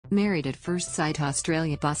Married at First Sight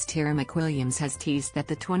Australia boss Tara McWilliams has teased that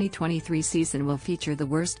the 2023 season will feature the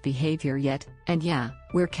worst behaviour yet, and yeah,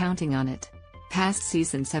 we're counting on it. Past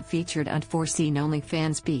seasons have featured unforeseen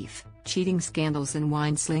OnlyFans beef, cheating scandals and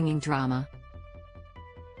wine-slinging drama.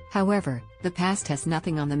 However, the past has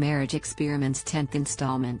nothing on the marriage experiment's 10th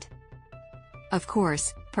installment. Of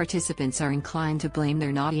course, participants are inclined to blame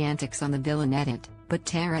their naughty antics on the villain edit, but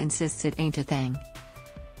Tara insists it ain't a thing.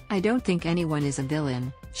 "I don't think anyone is a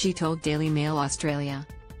villain," she told Daily Mail Australia.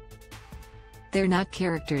 "They're not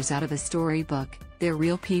characters out of a storybook, they're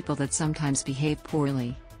real people that sometimes behave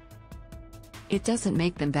poorly. It doesn't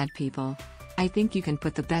make them bad people. I think you can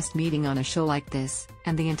put the best meeting on a show like this,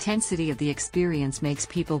 and the intensity of the experience makes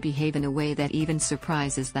people behave in a way that even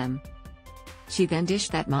surprises them." She then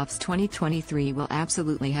dished that MAFS 2023 will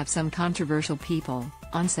absolutely have some controversial people.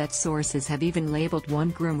 On-set sources have even labeled one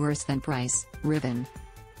groom worse than Bryce Ruthven.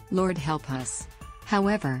 Lord help us.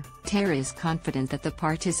 However, Tara is confident that the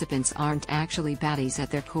participants aren't actually baddies at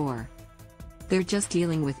their core. They're just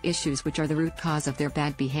dealing with issues which are the root cause of their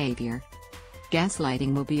bad behavior.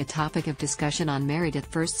 Gaslighting will be a topic of discussion on Married at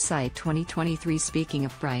First Sight 2023. Speaking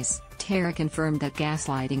of Bryce, Tara confirmed that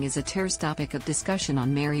gaslighting is a terse topic of discussion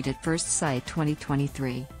on Married at First Sight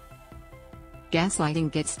 2023.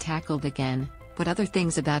 Gaslighting gets tackled again, but other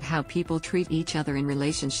things about how people treat each other in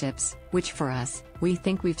relationships, which for us, we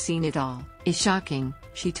think we've seen it all, is shocking,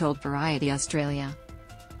 she told Variety Australia.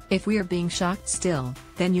 "If we are being shocked still,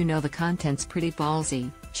 then you know the content's pretty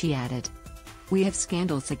ballsy," she added. "We have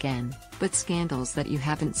scandals again, but scandals that you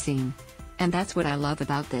haven't seen. And that's what I love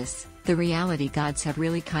about this, the reality gods have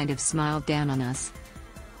really kind of smiled down on us.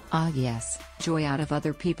 Ah yes, joy out of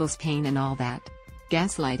other people's pain and all that."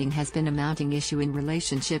 Gaslighting has been a mounting issue in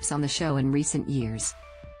relationships on the show in recent years.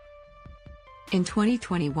 In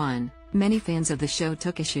 2021, many fans of the show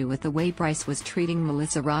took issue with the way Bryce was treating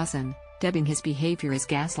Melissa Rosen, dubbing his behaviour as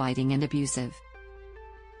gaslighting and abusive.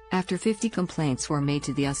 After 50 complaints were made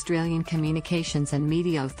to the Australian Communications and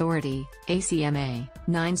Media Authority, ACMA,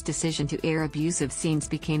 Nine's decision to air abusive scenes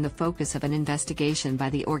became the focus of an investigation by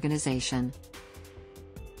the organisation.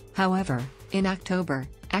 However, in October,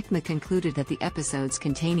 ACMA concluded that the episodes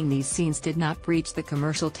containing these scenes did not breach the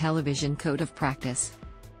Commercial Television Code of Practice.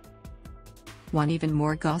 Want even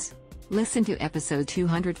more goss? Listen to episode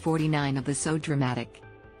 249 of the So Dramatic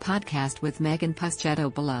podcast with Megan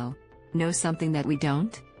Puschetto below. Know something that we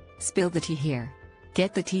don't? Spill the tea here.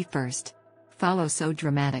 Get the tea first. Follow So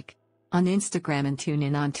Dramatic on Instagram and tune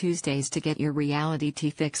in on Tuesdays to get your reality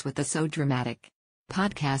tea fix with the So Dramatic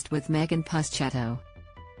podcast with Megan Puschetto.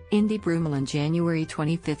 Indy Brumelin January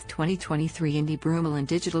 25, 2023. Indy Brumelin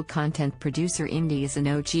digital content producer. Indy is an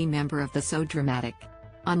OG member of the So Dramatic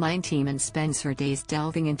online team and spends her days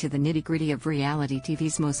delving into the nitty-gritty of reality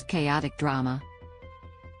TV's most chaotic drama.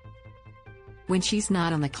 When she's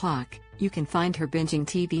not on the clock, you can find her binging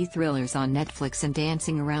TV thrillers on Netflix and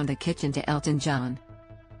dancing around the kitchen to Elton John.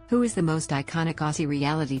 Who is the most iconic Aussie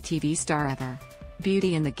reality TV star ever?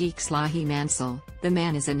 Beauty and the Geek. Slahi Mansell, the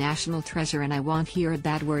man is a national treasure and I won't hear a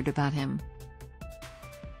bad word about him.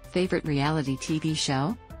 Favorite reality TV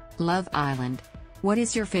show? Love Island. What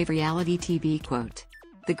is your favorite reality TV quote?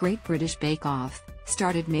 The Great British Bake Off,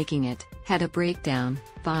 started making it, had a breakdown,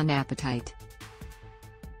 bon appetite.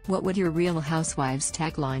 What would your Real Housewives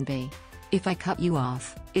tagline be? If I cut you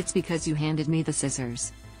off, it's because you handed me the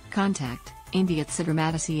scissors. Contact Indy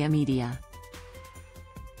at Media.